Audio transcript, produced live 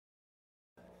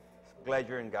Glad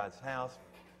you're in God's house.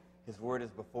 His word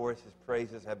is before us. His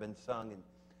praises have been sung, and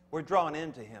we're drawn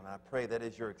into him. I pray that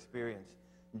is your experience.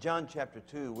 In John chapter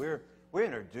 2, we're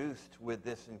introduced with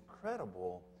this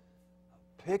incredible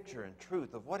picture and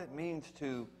truth of what it means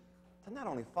to not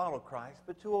only follow Christ,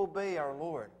 but to obey our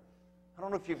Lord. I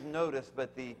don't know if you've noticed,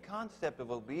 but the concept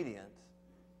of obedience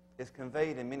is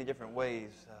conveyed in many different ways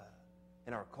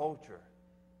in our culture.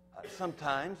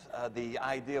 Sometimes the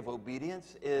idea of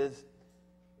obedience is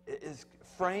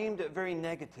framed very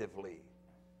negatively,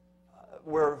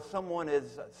 where someone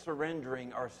is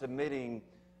surrendering or submitting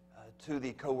to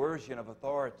the coercion of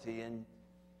authority. In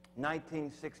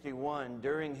 1961,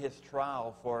 during his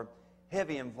trial for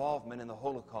heavy involvement in the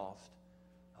Holocaust,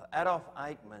 Adolf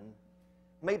Eichmann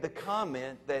made the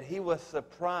comment that he was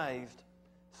surprised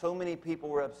so many people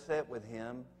were upset with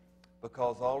him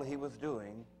because all he was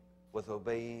doing was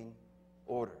obeying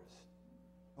orders.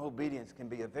 Obedience can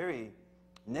be a very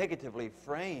negatively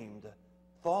framed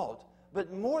thought,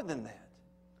 but more than that,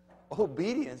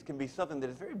 obedience can be something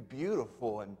that is very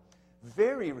beautiful and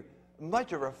very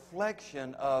much a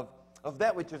reflection of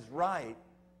that which is right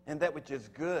and that which is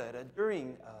good.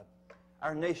 During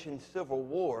our nation's Civil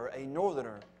War, a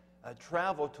northerner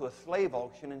traveled to a slave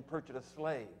auction and purchased a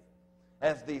slave.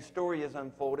 As the story is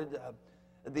unfolded,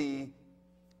 the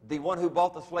one who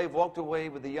bought the slave walked away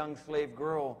with the young slave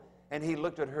girl, and he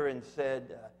looked at her and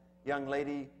said, "Young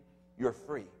lady, you're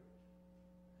free."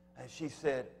 And she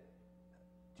said,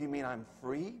 "Do you mean I'm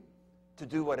free to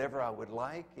do whatever I would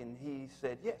like?" And he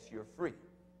said, "Yes, you're free."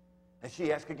 And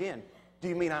she asked again, "Do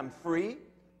you mean I'm free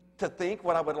to think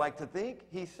what I would like to think?"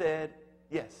 He said,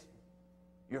 "Yes,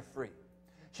 you're free."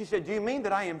 She said, "Do you mean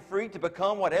that I am free to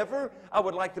become whatever I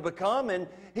would like to become?" And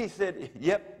he said,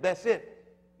 "Yep, that's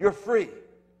it. You're free."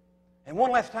 And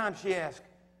one last time she asked,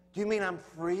 "Do you mean I'm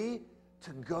free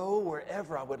to go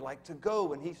wherever I would like to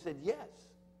go?" And he said, "Yes,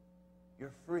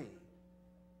 you're free."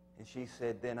 And she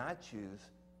said, "Then I choose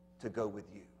to go with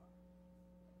you."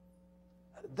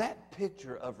 That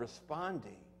picture of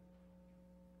responding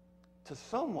to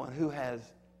someone who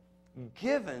has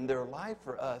given their life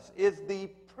for us is the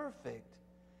perfect,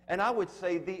 and I would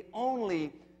say the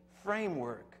only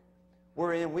framework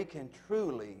wherein we can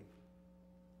truly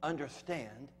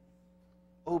understand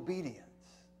obedience.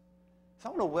 So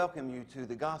I want to welcome you to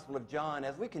the Gospel of John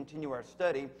as we continue our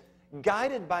study,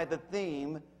 guided by the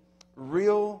theme,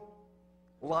 real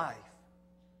life.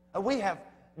 We have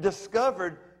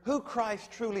discovered who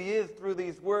Christ truly is through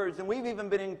these words, and we've even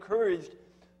been encouraged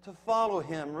to follow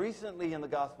him. Recently in the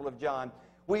Gospel of John,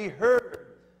 we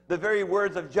heard the very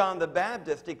words of John the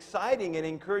Baptist, exciting and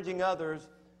encouraging others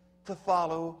to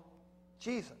follow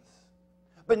Jesus.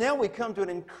 But now we come to an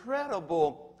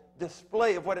incredible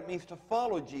display of what it means to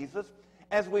follow Jesus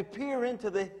as we peer into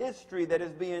the history that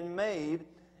is being made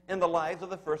in the lives of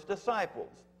the first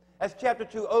disciples. As chapter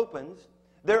 2 opens,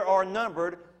 there are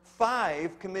numbered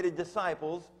 5 committed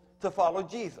disciples to follow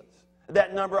Jesus.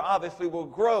 That number obviously will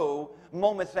grow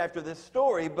moments after this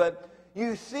story, but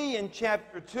you see in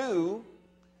chapter 2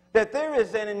 that there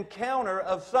is an encounter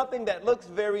of something that looks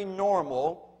very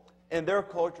normal in their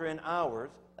culture and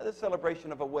ours, the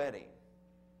celebration of a wedding.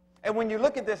 And when you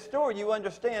look at this story, you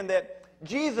understand that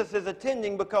Jesus is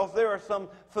attending because there are some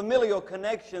familial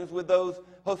connections with those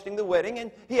hosting the wedding,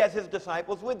 and he has his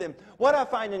disciples with him. What I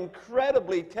find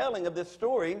incredibly telling of this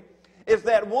story is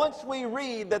that once we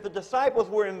read that the disciples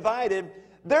were invited,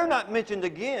 they're not mentioned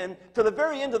again to the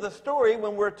very end of the story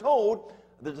when we're told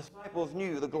the disciples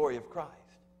knew the glory of Christ.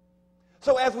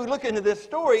 So as we look into this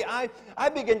story, I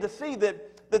begin to see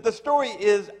that the story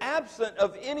is absent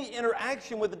of any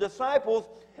interaction with the disciples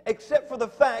except for the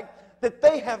fact that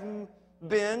they have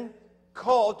been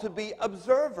called to be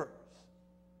observers.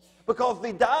 Because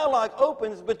the dialogue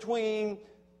opens between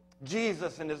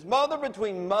Jesus and his mother,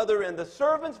 between mother and the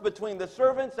servants, between the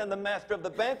servants and the master of the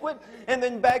banquet, and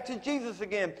then back to Jesus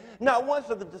again. Not once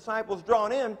are the disciples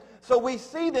drawn in, so we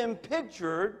see them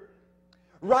pictured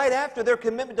right after their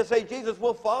commitment to say, "Jesus,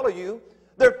 we'll follow you."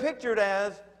 They're pictured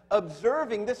as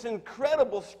observing this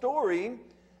incredible story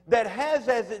that has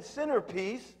as its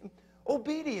centerpiece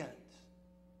obedience.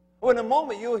 Well, in a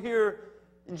moment you'll hear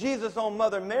Jesus' own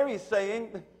mother Mary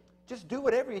saying, "Just do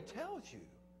whatever he tells you."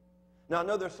 Now, I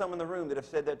know there's some in the room that have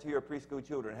said that to your preschool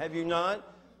children. Have you not?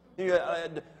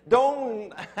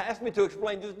 Don't ask me to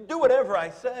explain. Just do whatever I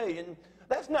say. And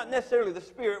that's not necessarily the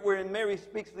spirit wherein Mary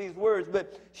speaks these words,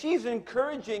 but she's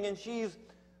encouraging and she's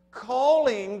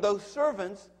calling those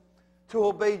servants to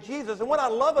obey Jesus. And what I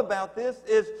love about this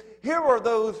is here are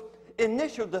those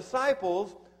initial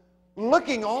disciples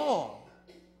looking on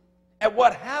at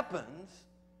what happens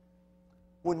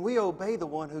when we obey the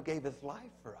one who gave his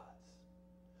life for us.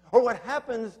 Or what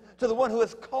happens to the one who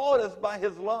has called us by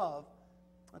his love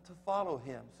to follow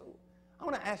him? So I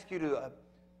want to ask you to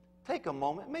take a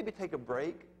moment, maybe take a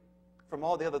break from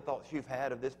all the other thoughts you've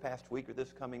had of this past week or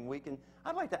this coming week. And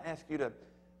I'd like to ask you to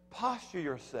posture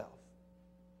yourself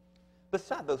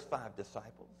beside those 5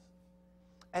 disciples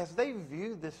as they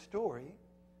viewed this story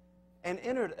and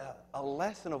entered a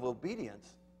lesson of obedience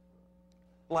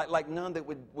like none that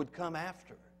would come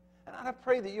after. And I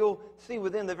pray that you'll see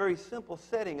within the very simple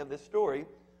setting of this story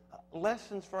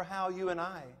lessons for how you and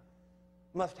I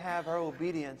must have our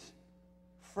obedience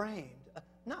framed.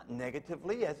 Not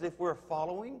negatively, as if we're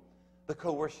following the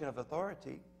coercion of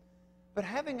authority, but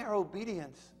having our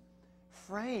obedience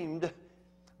framed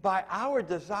by our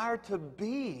desire to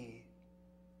be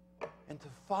and to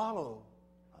follow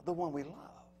the one we love.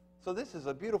 So this is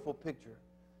a beautiful picture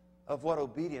of what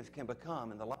obedience can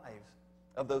become in the lives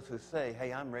of those who say,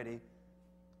 hey, I'm ready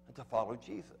to follow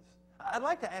Jesus. I'd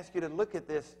like to ask you to look at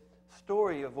this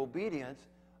story of obedience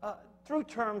through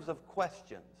terms of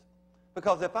questions.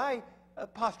 Because if I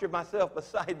postured myself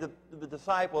beside the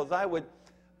disciples, I would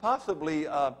possibly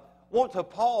want to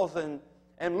pause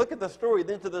and look at the story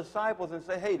then to the disciples and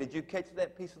say, hey, did you catch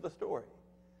that piece of the story?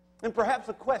 And perhaps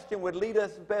a question would lead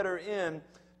us better in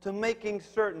to making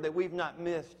certain that we've not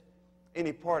missed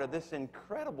any part of this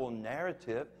incredible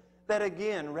narrative that,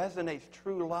 again, resonates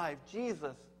true life.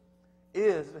 Jesus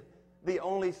is the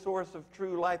only source of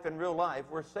true life in real life.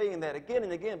 We're saying that again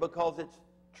and again because it's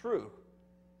true.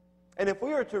 And if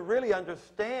we are to really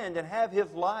understand and have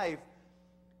his life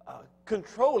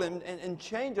control him and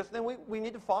change us, then we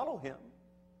need to follow him.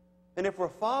 And if we're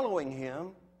following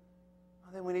him,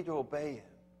 then we need to obey him.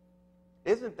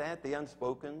 Isn't that the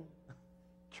unspoken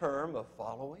term of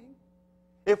following?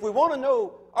 If we want to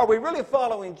know, are we really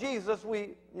following Jesus,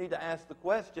 we need to ask the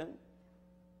question,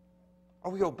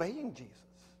 are we obeying Jesus?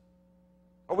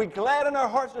 Are we glad in our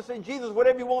hearts to say, Jesus,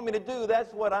 whatever you want me to do,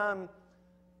 that's what I'm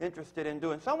interested in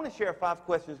doing? So I want to share 5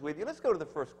 questions with you. Let's go to the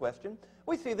first question.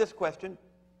 We see this question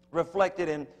reflected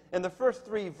in the first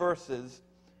 3 verses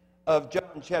of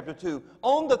John chapter 2.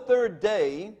 On the 3rd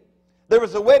day, there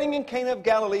was a wedding in Cana of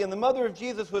Galilee, and the mother of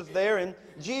Jesus was there, and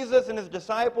Jesus and his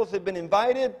disciples had been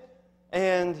invited.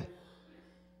 And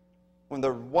when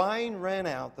the wine ran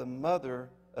out, the mother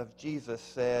of Jesus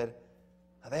said,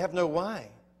 they have no wine.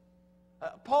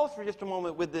 Pause for just a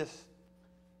moment with this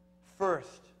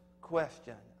first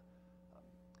question.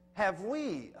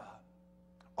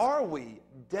 Are we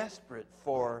desperate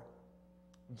for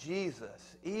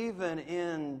Jesus, even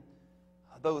in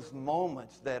those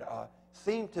moments that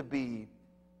seem to be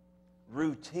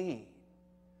routine?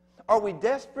 Are we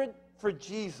desperate for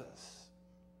Jesus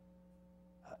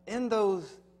in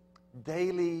those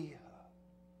daily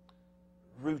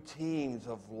routines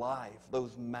of life,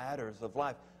 those matters of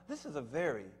life? This is a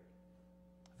very,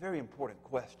 very important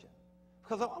question.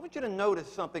 Because I want you to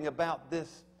notice something about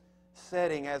this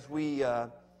setting as we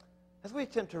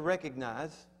attempt to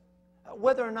recognize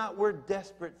whether or not we're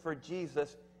desperate for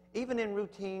Jesus, even in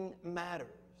routine matters.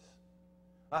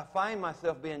 I find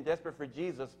myself being desperate for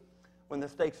Jesus when the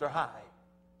stakes are high.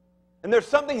 And there's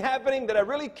something happening that I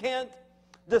really can't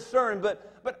discern,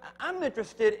 but I'm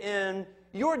interested in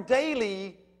your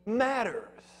daily matters.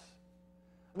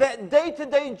 That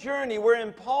day-to-day journey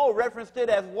wherein Paul referenced it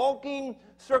as walking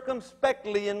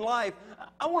circumspectly in life.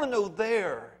 I want to know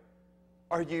there,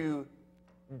 are you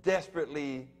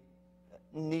desperately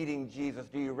needing Jesus?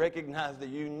 Do you recognize that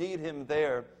you need him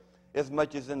there as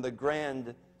much as in the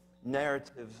grand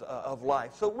narratives of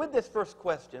life? So with this first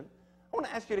question, I want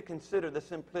to ask you to consider the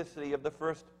simplicity of the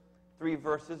first 3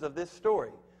 verses of this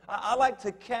story. I like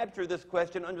to capture this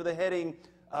question under the heading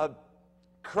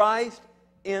Christ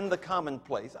in the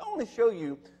commonplace. I want to show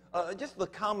you just the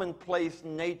commonplace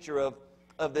nature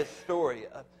of this story.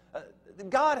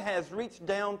 God has reached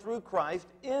down through Christ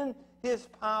in his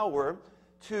power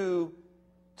to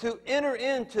enter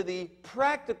into the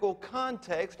practical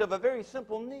context of a very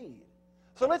simple need.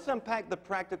 So let's unpack the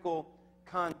practical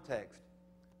context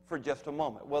for just a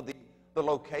moment. Well, the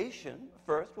location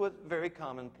first was very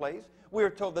commonplace. We are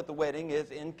told that the wedding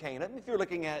is in Cana. If you're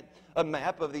looking at a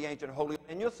map of the ancient Holy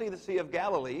Land, you'll see the Sea of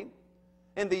Galilee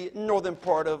in the northern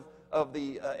part of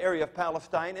the area of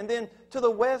Palestine. And then to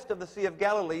the west of the Sea of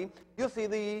Galilee, you'll see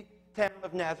the town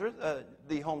of Nazareth,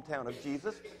 the hometown of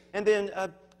Jesus. And then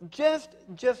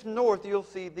just north, you'll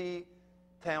see the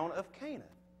town of Cana.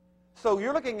 So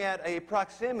you're looking at a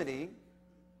proximity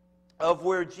of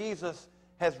where Jesus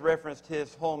has referenced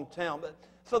his hometown.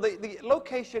 So the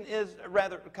location is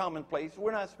rather commonplace.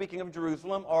 We're not speaking of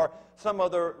Jerusalem or some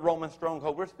other Roman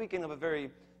stronghold. We're speaking of a very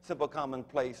simple,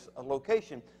 commonplace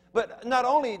location. But not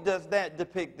only does that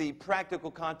depict the practical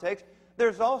context,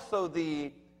 there's also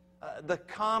the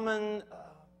common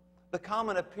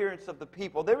appearance of the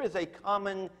people. There is a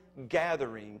common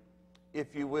gathering,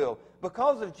 if you will.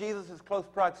 Because of Jesus' close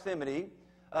proximity,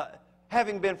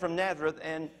 having been from Nazareth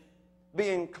and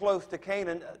being close to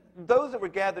Canaan, those that were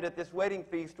gathered at this wedding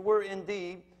feast were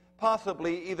indeed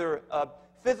possibly either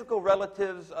physical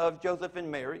relatives of Joseph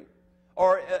and Mary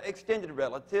or extended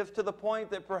relatives, to the point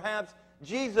that perhaps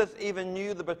Jesus even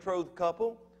knew the betrothed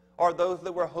couple or those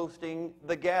that were hosting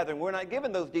the gathering. We're not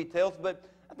given those details, but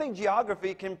I think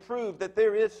geography can prove that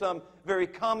there is some very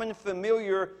common,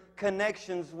 familiar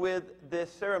connections with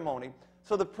this ceremony.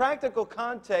 So the practical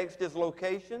context is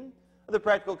location. The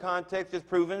practical context is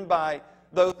proven by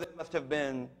those that must have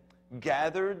been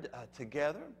gathered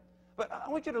together. But I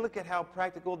want you to look at how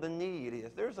practical the need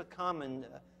is. There's a common,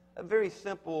 a very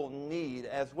simple need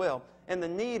as well. And the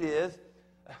need is,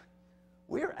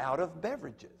 we're out of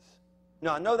beverages.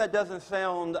 Now, I know that doesn't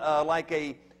sound like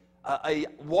a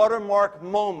watermark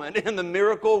moment in the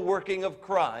miracle working of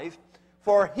Christ.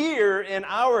 For here, in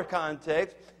our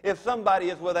context, if somebody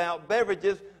is without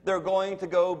beverages, they're going to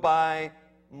go buy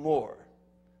more.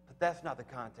 But that's not the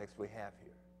context we have here.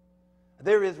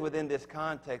 There is within this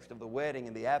context of the wedding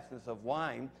and the absence of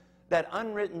wine that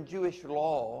unwritten Jewish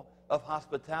law of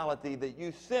hospitality that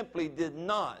you simply did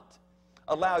not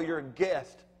allow your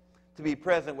guest to be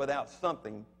present without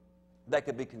something that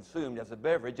could be consumed as a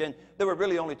beverage. And there were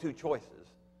really only two choices.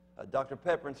 Dr.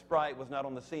 Pepper and Sprite was not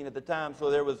on the scene at the time,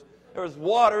 so there was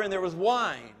water and there was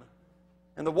wine.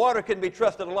 And the water couldn't be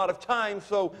trusted a lot of times,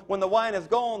 so when the wine is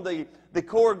gone, the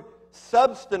core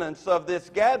substance of this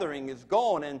gathering is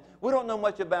gone. And we don't know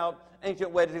much about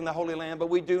ancient weddings in the Holy Land, but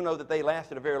we do know that they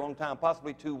lasted a very long time,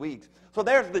 possibly 2 weeks. So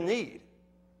there's the need.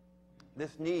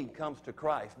 This need comes to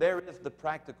Christ. There is the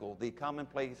practical, the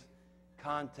commonplace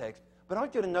context. But I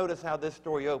want you to notice how this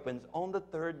story opens on the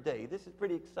third day. This is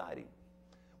pretty exciting.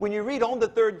 When you read on the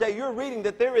third day, you're reading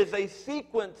that there is a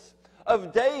sequence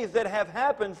of days that have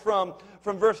happened from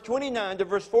verse 29 to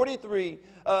verse 43,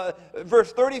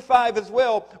 verse 35 as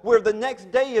well, where the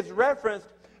next day is referenced,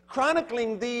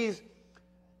 chronicling these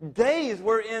days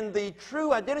wherein the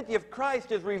true identity of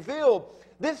Christ is revealed.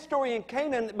 This story in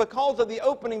Canaan, because of the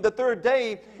opening the third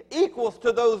day, equals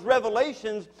to those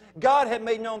revelations God had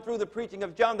made known through the preaching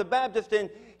of John the Baptist. And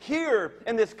here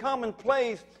in this common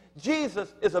place,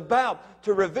 Jesus is about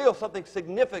to reveal something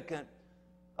significant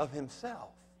of himself.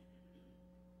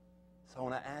 So I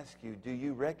want to ask you, do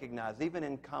you recognize, even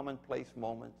in commonplace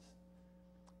moments,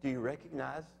 do you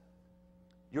recognize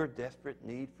your desperate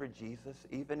need for Jesus,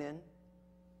 even in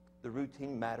the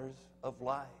routine matters of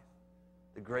life?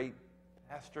 The great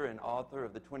pastor and author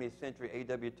of the 20th century,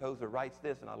 A.W. Tozer, writes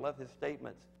this, and I love his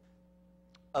statements.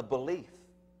 A belief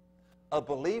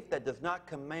that does not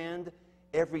command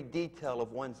every detail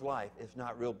of one's life is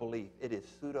not real belief. It is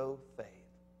pseudo-faith.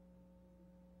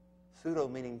 Pseudo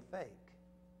meaning fake.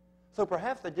 So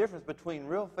perhaps the difference between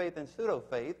real faith and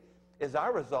pseudo-faith is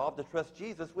our resolve to trust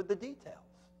Jesus with the details.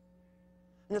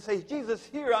 And it says, Jesus,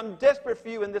 here, I'm desperate for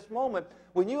you in this moment.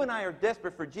 When you and I are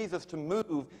desperate for Jesus to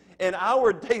move in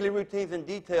our daily routines and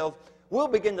details, we'll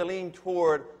begin to lean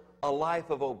toward a life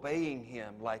of obeying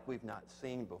him like we've not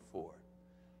seen before.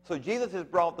 So Jesus has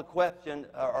brought the question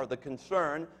or the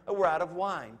concern that we're out of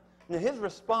wine. Now his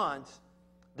response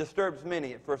disturbs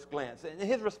many at first glance. And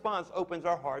his response opens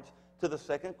our hearts to the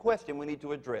second question we need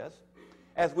to address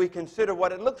as we consider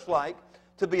what it looks like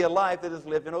to be a life that is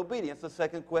lived in obedience. The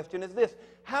second question is this: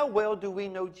 how well do we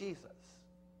know Jesus?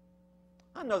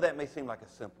 I know that may seem like a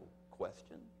simple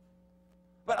question,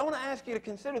 but I want to ask you to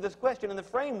consider this question in the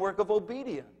framework of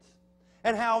obedience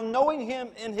and how knowing him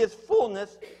in his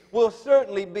fullness will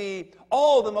certainly be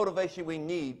all the motivation we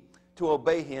need to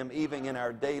obey him even in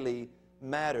our daily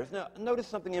matters. Now, notice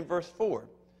something in verse 4.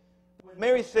 When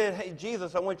Mary said, hey,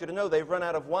 Jesus, I want you to know they've run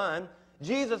out of wine,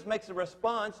 Jesus makes a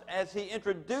response as he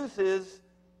introduces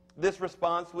this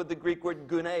response with the Greek word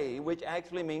gune, which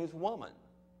actually means woman.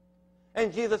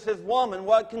 And Jesus says, woman,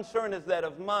 what concern is that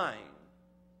of mine?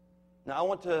 Now, I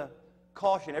want to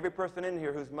caution every person in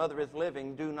here whose mother is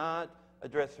living, do not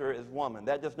address her as woman.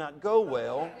 That does not go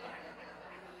well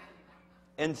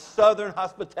in Southern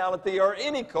hospitality or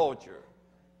any culture.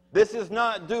 This is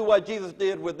not do what Jesus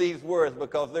did with these words,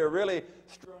 because they're really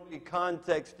strongly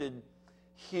contexted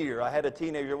here. I had a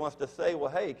teenager who wants to say,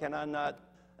 well, hey, can I not?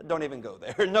 Don't even go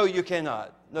there. No, you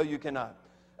cannot. No, you cannot.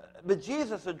 But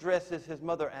Jesus addresses his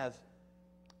mother as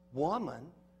woman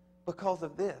because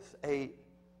of this, a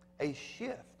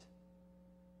shift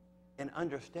in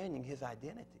understanding his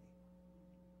identity.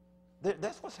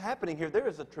 That's what's happening here. There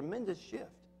is a tremendous shift.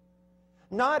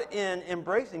 not in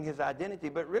embracing his identity,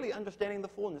 but really understanding the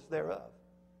fullness thereof.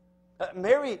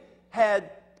 Mary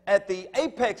had, at the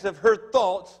apex of her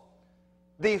thoughts,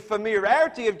 the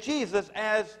familiarity of Jesus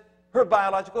as her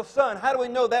biological son. How do we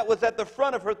know that was at the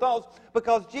front of her thoughts?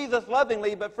 Because Jesus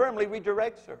lovingly but firmly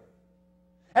redirects her.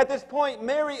 At this point,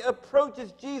 Mary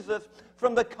approaches Jesus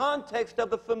from the context of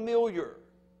the familiar.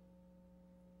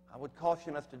 I would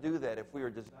caution us to do that if we are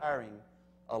desiring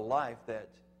a life that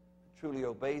truly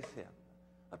obeys him.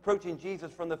 Approaching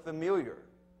Jesus from the familiar.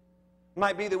 It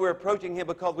might be that we're approaching him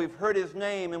because we've heard his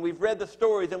name and we've read the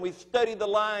stories and we've studied the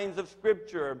lines of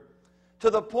Scripture to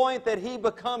the point that he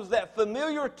becomes that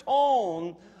familiar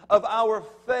tone of our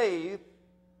faith.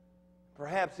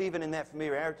 Perhaps even in that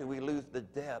familiarity we lose the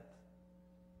depth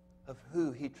of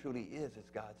who he truly is as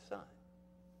God's Son.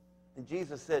 And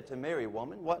Jesus said to Mary,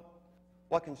 "Woman, what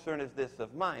concern is this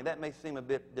of mine?" That may seem a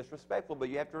bit disrespectful, but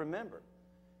you have to remember.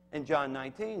 In John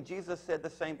 19, Jesus said the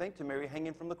same thing to Mary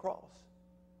hanging from the cross.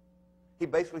 He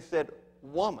basically said,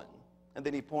 "Woman," and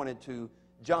then he pointed to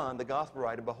John, the gospel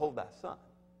writer, "Behold thy son."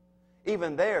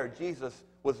 Even there, Jesus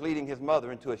was leading his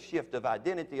mother into a shift of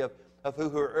identity of who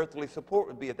her earthly support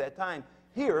would be at that time.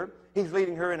 Here, he's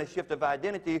leading her in a shift of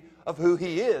identity of who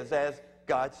he is as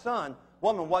God's son.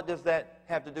 Woman, what does that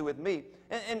have to do with me?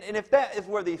 And if that is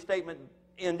where the statement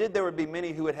ended, there would be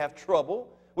many who would have trouble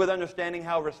with understanding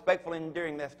how respectful and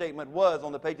endearing that statement was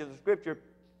on the pages of Scripture.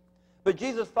 But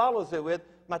Jesus follows it with,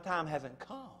 "My time hasn't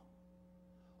come."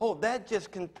 Oh, that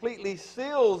just completely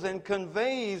seals and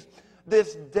conveys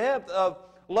this depth of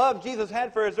love Jesus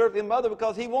had for his earthly mother,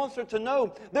 because he wants her to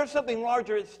know there's something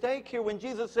larger at stake here. When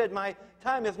Jesus said, "My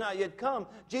time has not yet come,"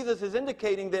 Jesus is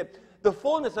indicating that the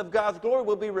fullness of God's glory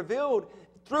will be revealed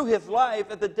through his life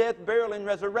at the death, burial, and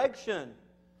resurrection.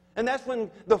 And that's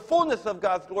when the fullness of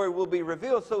God's glory will be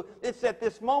revealed. So it's at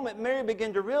this moment Mary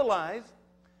began to realize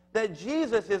that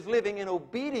Jesus is living in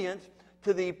obedience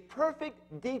to the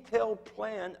perfect, detailed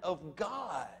plan of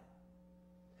God.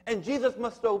 And Jesus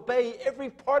must obey every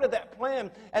part of that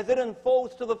plan as it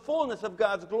unfolds to the fullness of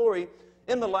God's glory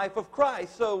in the life of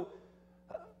Christ. So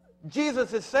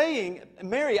Jesus is saying,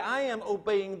 "Mary, I am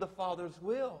obeying the Father's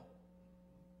will."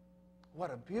 What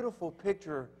a beautiful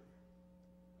picture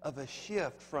of a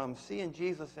shift from seeing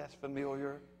Jesus as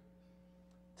familiar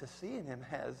to seeing him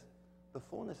as the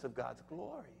fullness of God's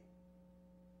glory.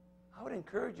 I would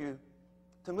encourage you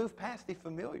to move past the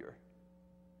familiar.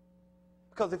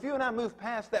 Because if you and I move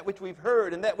past that which we've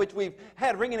heard and that which we've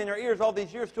had ringing in our ears all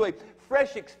these years to a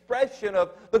fresh expression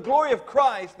of the glory of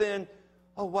Christ, then,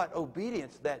 oh, what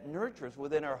obedience that nurtures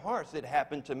within our hearts. It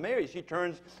happened to Mary. She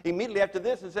turns immediately after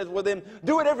this and says, "Well, then,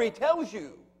 do whatever he tells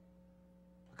you."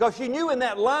 Because she knew in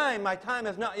that line, "My time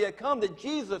has not yet come," that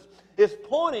Jesus is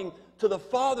pointing to the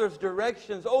Father's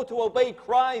directions. Oh, to obey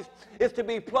Christ is to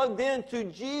be plugged into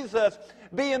Jesus,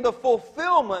 be in the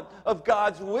fulfillment of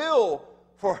God's will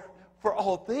for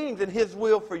all things and his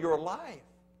will for your life.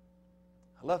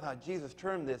 I love how Jesus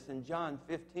termed this in John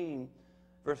 15,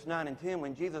 verse 9 and 10,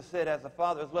 when Jesus said, "As the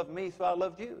Father has loved me, so I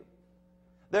loved you.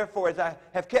 Therefore, as I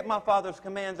have kept my Father's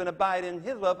commands and abide in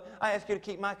his love, I ask you to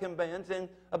keep my commands and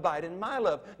abide in my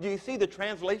love." Do you see the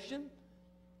translation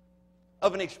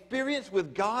of an experience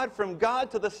with God, from God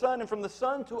to the Son and from the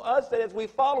Son to us, that as we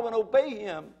follow and obey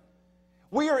him,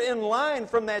 we are in line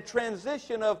from that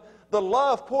transition of the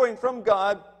love pouring from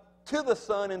God to the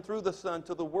Son and through the Son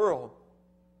to the world.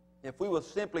 If we will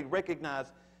simply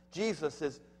recognize Jesus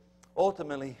as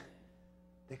ultimately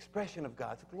the expression of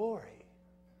God's glory.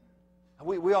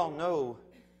 We all know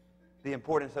the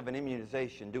importance of an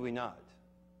immunization, do we not?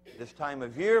 This time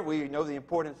of year, we know the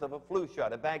importance of a flu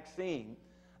shot, a vaccine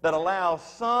that allows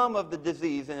some of the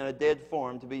disease in a dead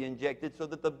form to be injected so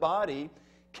that the body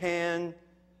can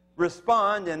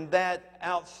respond and that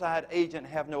outside agent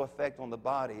have no effect on the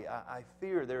body. I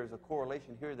fear there is a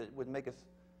correlation here that would make us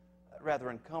rather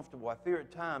uncomfortable. I fear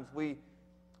at times we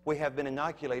have been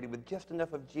inoculated with just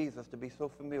enough of Jesus to be so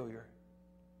familiar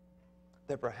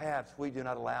that perhaps we do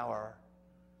not allow our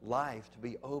lives to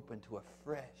be open to a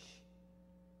fresh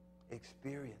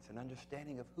experience and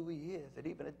understanding of who he is in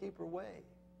even a deeper way.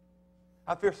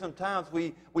 I fear sometimes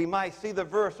we might see the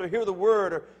verse or hear the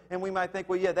word, and we might think,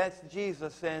 well, yeah, that's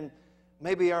Jesus, and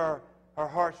maybe our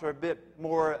hearts are a bit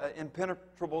more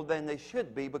impenetrable than they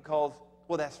should be because,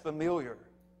 well, that's familiar.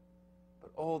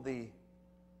 But oh, the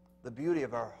beauty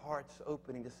of our hearts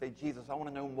opening to say, "Jesus, I want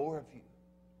to know more of you.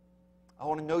 I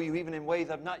want to know you even in ways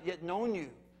I've not yet known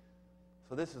you."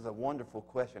 So this is a wonderful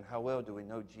question. How well do we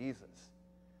know Jesus?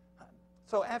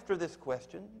 So after this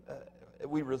question,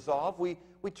 we resolve, we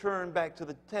turn back to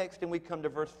the text and we come to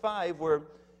verse 5 where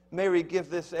Mary gives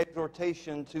this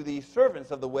exhortation to the servants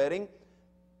of the wedding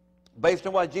based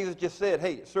on what Jesus just said,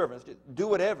 hey, servants, do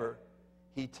whatever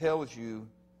he tells you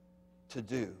to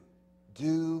do.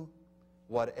 Do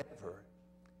whatever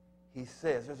he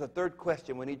says. There's a third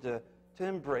question we need to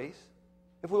embrace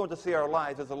if we want to see our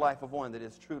lives as a life of one that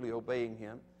is truly obeying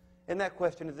him. And that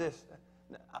question is this.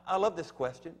 I love this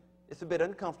question. It's a bit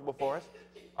uncomfortable for us.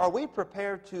 Are we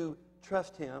prepared to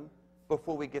trust him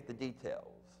before we get the details?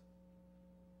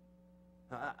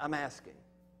 I'm asking.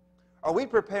 Are we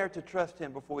prepared to trust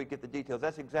him before we get the details?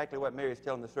 That's exactly what Mary is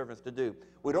telling the servants to do.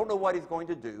 We don't know what he's going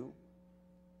to do.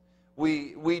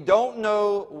 We don't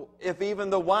know if even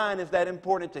the wine is that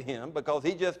important to him, because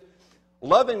he just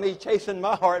lovingly chasing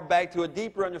my heart back to a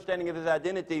deeper understanding of his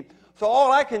identity. So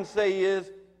all I can say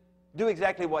is, do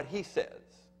exactly what he says.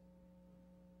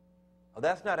 Well,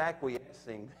 that's not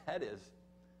acquiescing. That is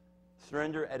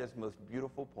surrender at its most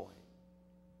beautiful point.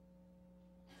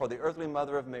 For the earthly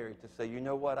mother of Mary to say, you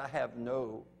know what, I have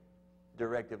no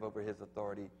directive over his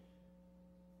authority.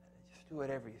 Just do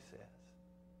whatever he says.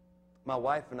 My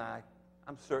wife and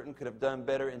I'm certain, could have done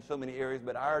better in so many areas,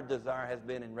 but our desire has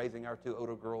been in raising our two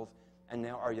older girls, and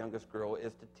now our youngest girl,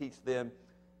 is to teach them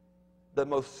the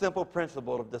most simple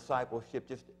principle of discipleship.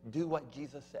 Just do what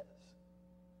Jesus says.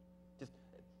 Just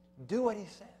do what he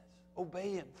says.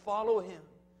 Obey him. Follow him.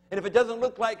 And if it doesn't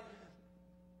look like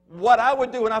what I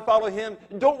would do when I follow him,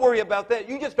 don't worry about that.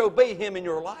 You just obey him in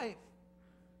your life.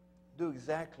 Do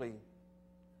exactly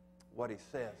what he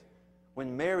says.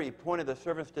 When Mary pointed the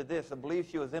servants to this, I believe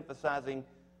she was emphasizing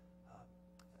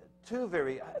two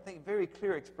very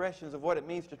clear expressions of what it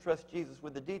means to trust Jesus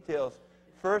with the details.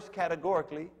 First,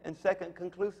 categorically, and second,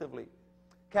 conclusively.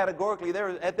 Categorically,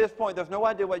 at this point, there's no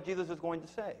idea what Jesus is going to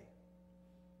say.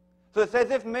 So it's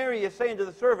as if Mary is saying to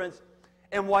the servants,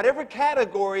 in whatever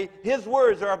category his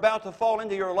words are about to fall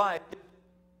into your life,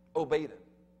 obey them.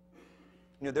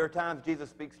 You know, there are times Jesus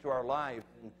speaks to our lives,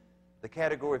 and the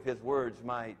category of his words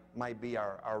might be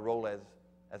our role as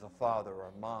a father or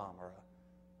a mom or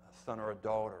a son or a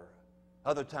daughter.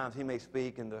 Other times he may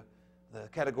speak in the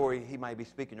category he might be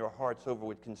speaking to our hearts over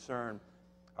would concern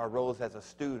our roles as a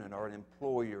student or an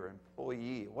employer,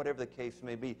 employee, whatever the case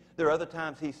may be. There are other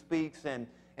times he speaks and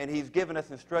he's given us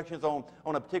instructions on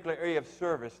a particular area of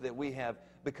service that we have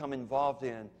become involved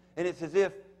in. And it's as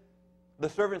if the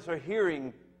servants are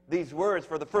hearing these words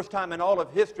for the first time in all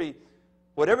of history.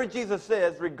 Whatever Jesus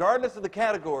says, regardless of the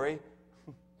category,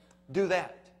 do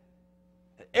that.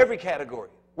 Every category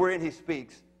wherein he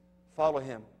speaks, follow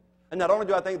him. And not only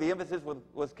do I think the emphasis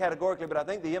was categorically, but I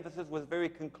think the emphasis was very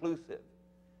conclusive.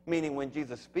 Meaning when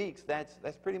Jesus speaks,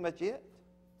 that's pretty much it.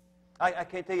 I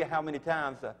can't tell you how many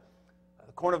times the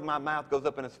corner of my mouth goes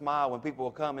up in a smile when people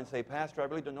will come and say, Pastor, I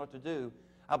really don't know what to do.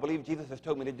 I believe Jesus has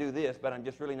told me to do this, but I'm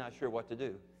just really not sure what to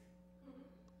do.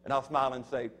 And I'll smile and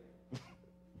say,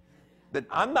 that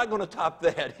I'm not going to top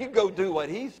that. You go do what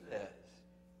he says.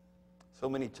 So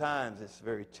many times it's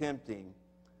very tempting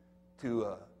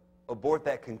to abort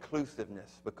that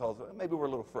conclusiveness because maybe we're a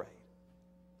little afraid,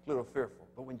 a little fearful.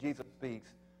 But when Jesus speaks,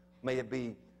 may it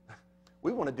be,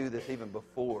 we want to do this even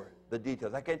before the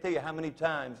details. I can't tell you how many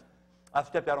times I've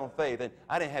stepped out on faith and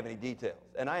I didn't have any details.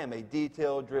 And I am a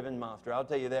detail-driven monster. I'll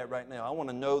tell you that right now. I want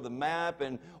to know the map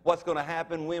and what's going to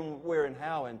happen, when, where, and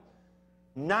how. And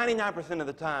 99% of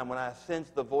the time when I sense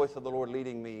the voice of the Lord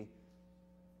leading me,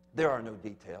 there are no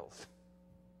details.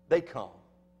 They come,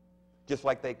 just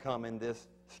like they come in this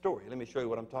story. Let me show you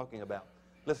what I'm talking about.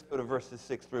 Let's go to verses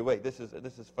 6 through 8. This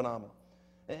is phenomenal.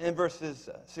 In verses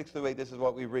 6 through 8, this is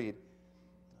what we read.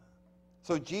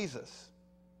 So Jesus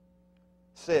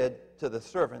said to the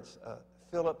servants,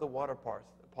 fill up the water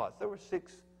pots. There were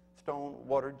 6 stone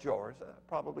water jars,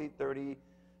 probably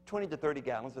 20 to 30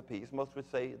 gallons apiece. Most would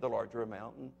say the larger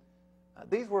amount. And,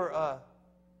 these were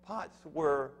pots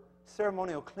where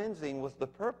ceremonial cleansing was the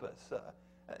purpose.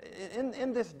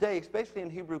 In this day, especially in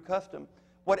Hebrew custom,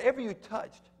 whatever you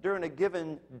touched during a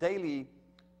given daily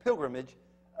pilgrimage,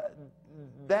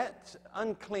 that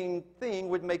unclean thing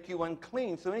would make you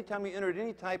unclean. So anytime you entered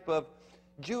any type of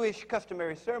Jewish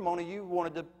customary ceremony, you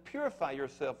wanted to purify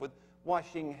yourself with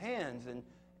washing hands, and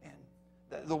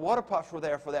the water pots were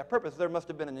there for that purpose. There must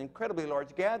have been an incredibly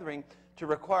large gathering to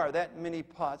require that many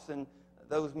pots and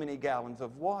those many gallons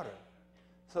of water.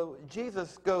 So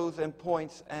Jesus goes and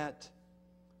points at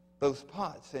those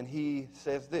pots, and he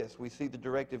says this. We see the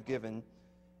directive given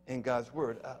in God's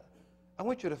Word. I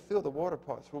want you to fill the water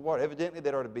pots with water. Evidently,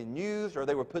 they'd already been used, or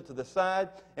they were put to the side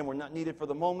and were not needed for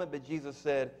the moment, but Jesus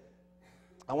said,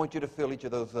 I want you to fill each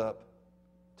of those up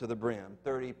to the brim,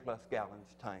 30 plus gallons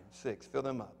times 6. Fill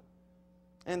them up.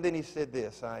 And then he said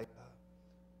this, I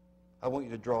want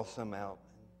you to draw some out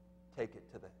and take it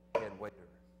to the head waiter.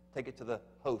 take it to the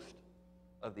host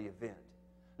of the event.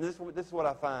 And this is what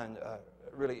I find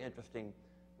really interesting.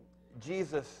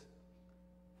 Jesus,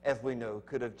 as we know,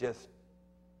 could have just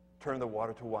turned the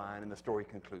water to wine and the story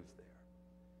concludes there.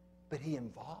 But he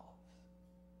involves.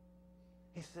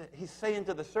 He's saying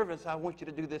to the servants, I want you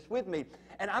to do this with me.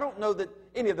 And I don't know that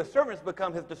any of the servants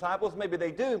become his disciples. Maybe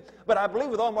they do. But I believe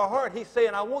with all my heart, he's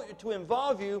saying, I want you to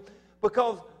involve you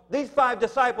because these 5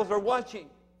 disciples are watching.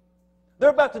 They're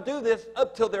about to do this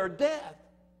up till their death.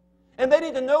 And they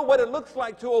need to know what it looks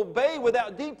like to obey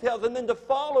without details and then to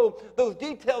follow those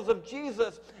details of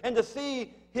Jesus and to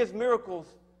see his miracles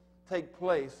take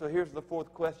place. So here's the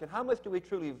 4th question. How much do we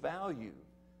truly value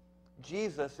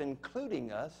Jesus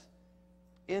including us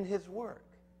in his work?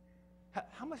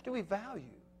 How much do we value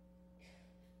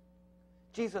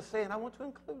Jesus saying, I want to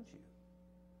include you?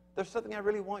 There's something I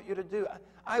really want you to do.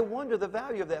 I wonder the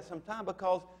value of that sometimes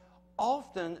because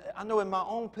often, I know in my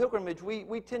own pilgrimage,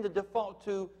 we tend to default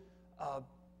to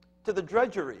the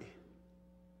drudgery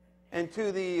and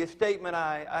to the statement,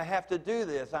 I have to do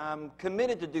this. I'm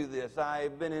committed to do this.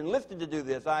 I've been enlisted to do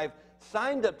this. I've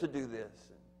signed up to do this.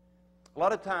 A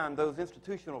lot of times, those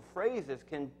institutional phrases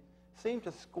can seem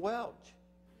to squelch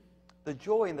the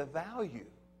joy and the value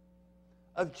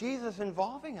of Jesus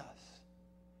involving us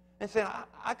and saying,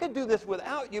 I could do this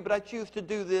without you, but I choose to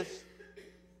do this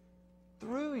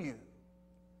through you.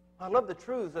 I love the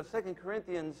truths of 2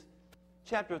 Corinthians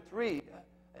chapter 3,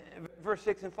 verse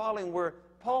 6 and following, where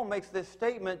Paul makes this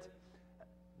statement,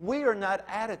 we are not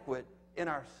adequate in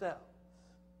ourselves,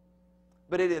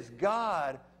 but it is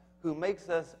God who makes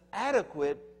us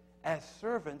adequate as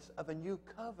servants of a new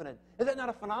covenant. Is that not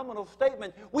a phenomenal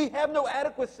statement? We have no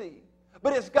adequacy,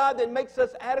 but it's God that makes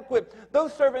us adequate.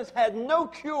 Those servants had no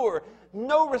cure,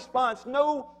 no response,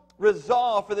 no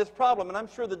resolve for this problem. And I'm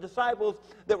sure the disciples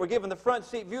that were given the front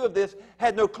seat view of this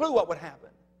had no clue what would happen.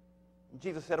 And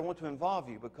Jesus said, I want to involve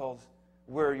you because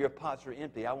where your pots are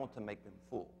empty, I want to make them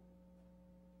full.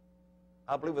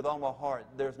 I believe with all my heart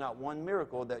there's not one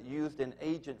miracle that used an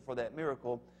agent for that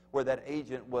miracle where that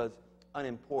agent was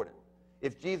unimportant.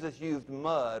 If Jesus used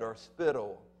mud or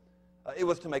spittle, it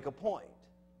was to make a point.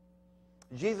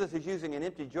 Jesus is using an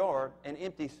empty jar, an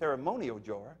empty ceremonial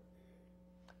jar,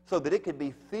 so that it could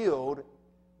be filled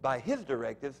by his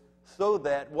directives so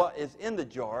that what is in the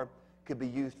jar could be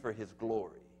used for his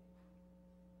glory.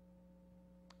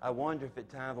 I wonder if at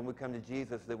times when we come to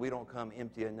Jesus that we don't come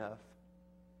empty enough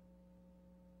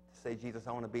to say, Jesus,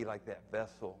 I want to be like that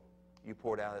vessel you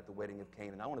poured out at the wedding of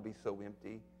Canaan. I want to be so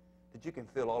empty that you can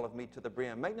fill all of me to the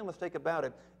brim. Make no mistake about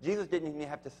it, Jesus didn't even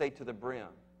have to say to the brim.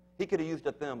 He could have used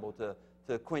a thimble to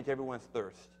quench everyone's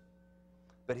thirst.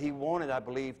 But he wanted, I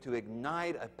believe, to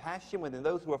ignite a passion within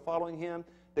those who are following him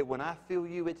that when I fill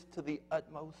you, it's to the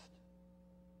utmost,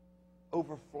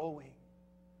 overflowing,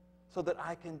 so that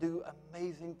I can do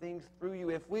amazing things through you.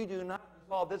 If we do not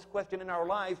resolve this question in our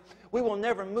lives, we will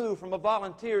never move from a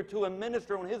volunteer to a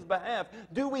minister on his behalf.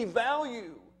 Do we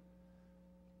value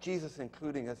Jesus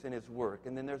including us in his work?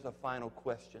 And then there's a final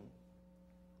question.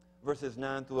 Verses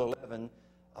 9 through 11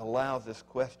 allows this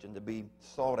question to be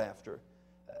sought after.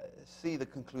 See the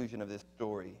conclusion of this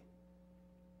story.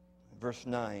 Verse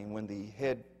 9, when the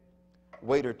head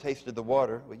waiter tasted the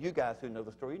water, well, you guys who know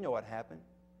the story, you know what happened.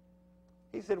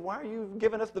 He said, why are you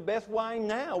giving us the best wine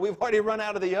now? We've already run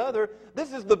out of the other.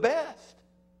 This is the best.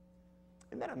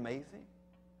 Isn't that amazing?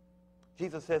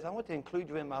 Jesus says, I want to include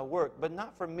you in my work, but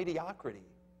not for mediocrity.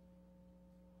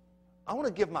 I want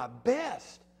to give my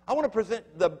best. I want to present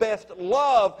the best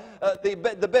love,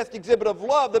 the best exhibit of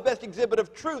love, the best exhibit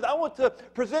of truth. I want to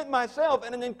present myself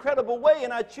in an incredible way,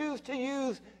 and I choose to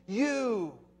use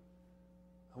you.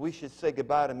 We should say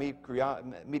goodbye to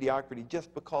mediocrity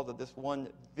just because of this one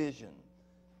vision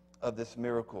of this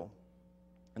miracle.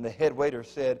 And the head waiter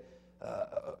said,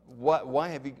 why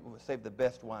have you saved the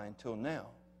best wine till now?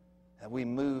 And we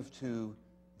move to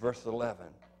verse 11.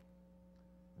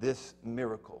 This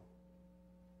miracle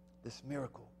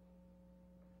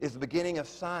is the beginning of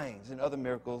signs and other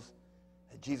miracles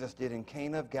that Jesus did in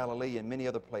Cana of Galilee and many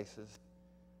other places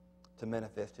to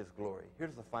manifest his glory.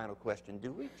 Here's the final question.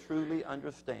 Do we truly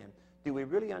understand, do we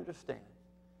really understand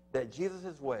that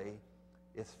Jesus' way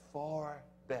is far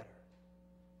better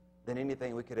than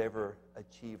anything we could ever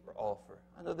achieve or offer?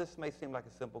 I know this may seem like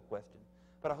a simple question,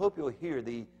 but I hope you'll hear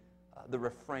the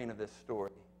refrain of this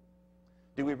story.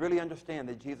 Do we really understand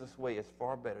that Jesus' way is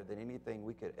far better than anything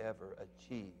we could ever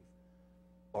achieve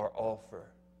or offer?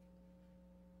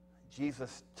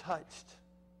 Jesus touched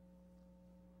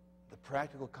the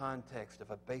practical context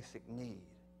of a basic need,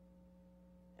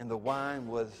 and the wine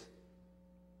was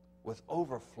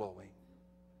overflowing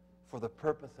for the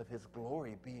purpose of his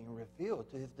glory being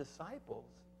revealed to his disciples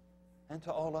and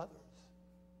to all others.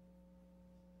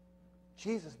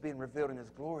 Jesus being revealed in his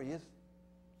glory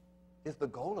is the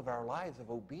goal of our lives of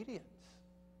obedience.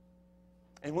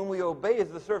 And when we obey as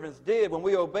the servants did, when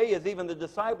we obey as even the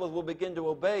disciples will begin to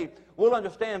obey, we'll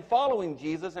understand following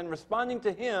Jesus and responding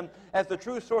to him as the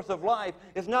true source of life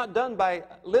is not done by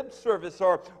lip service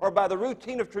or by the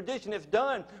routine of tradition. It's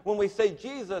done when we say,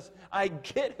 Jesus, I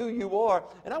get who you are,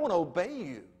 and I want to obey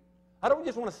you. I don't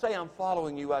just want to say I'm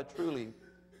following you. I truly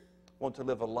want to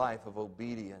live a life of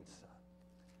obedience.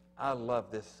 I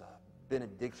love this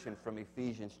benediction from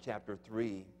Ephesians chapter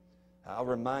 3. I'll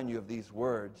remind you of these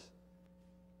words.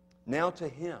 Now to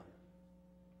him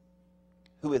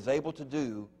who is able to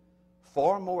do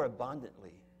far more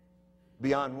abundantly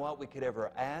beyond what we could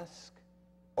ever ask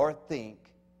or think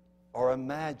or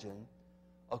imagine,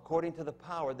 according to the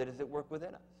power that is at work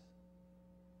within us.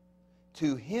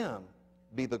 To him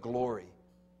be the glory.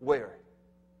 Where?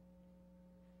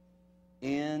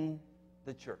 In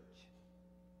the church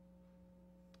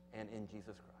and in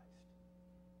Jesus Christ.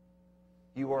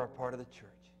 You are a part of the church.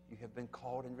 You have been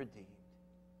called and redeemed.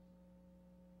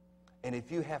 And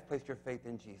if you have placed your faith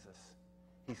in Jesus,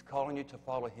 he's calling you to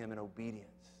follow him in obedience.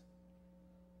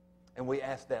 And we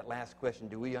ask that last question,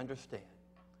 do we understand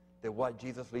that what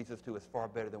Jesus leads us to is far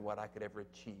better than what I could ever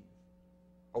achieve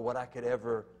or what I could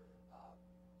ever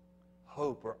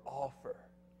hope or offer?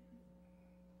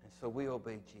 And so we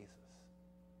obey Jesus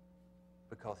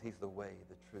because he's the way,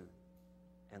 the truth,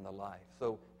 and the life.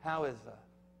 So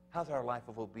how's our life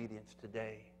of obedience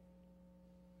today?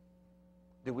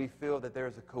 Do we feel that there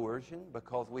is a coercion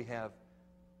because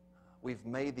we've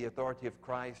made the authority of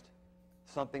Christ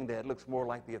something that looks more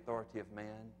like the authority of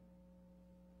man?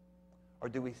 Or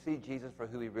do we see Jesus for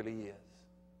who he really is?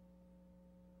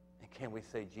 And can we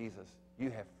say, Jesus, you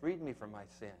have freed me from my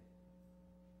sin.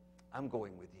 I'm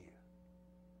going with you.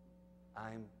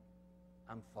 I'm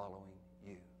following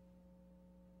you.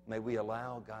 May we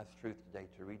allow God's truth today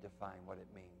to redefine what it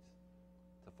means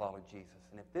to follow Jesus.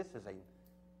 And if this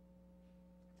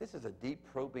is a deep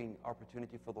probing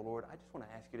opportunity for the Lord, I just want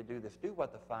to ask you to do this. Do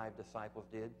what the 5 disciples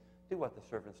did. Do what the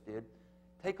servants did.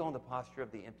 Take on the posture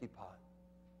of the empty pot.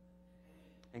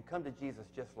 And come to Jesus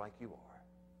just like you are.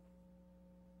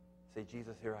 Say,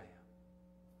 Jesus, here I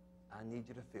am. I need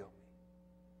you to fill me.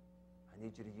 I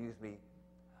need you to use me.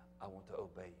 I want to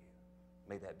obey you.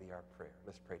 May that be our prayer.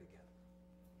 Let's pray together.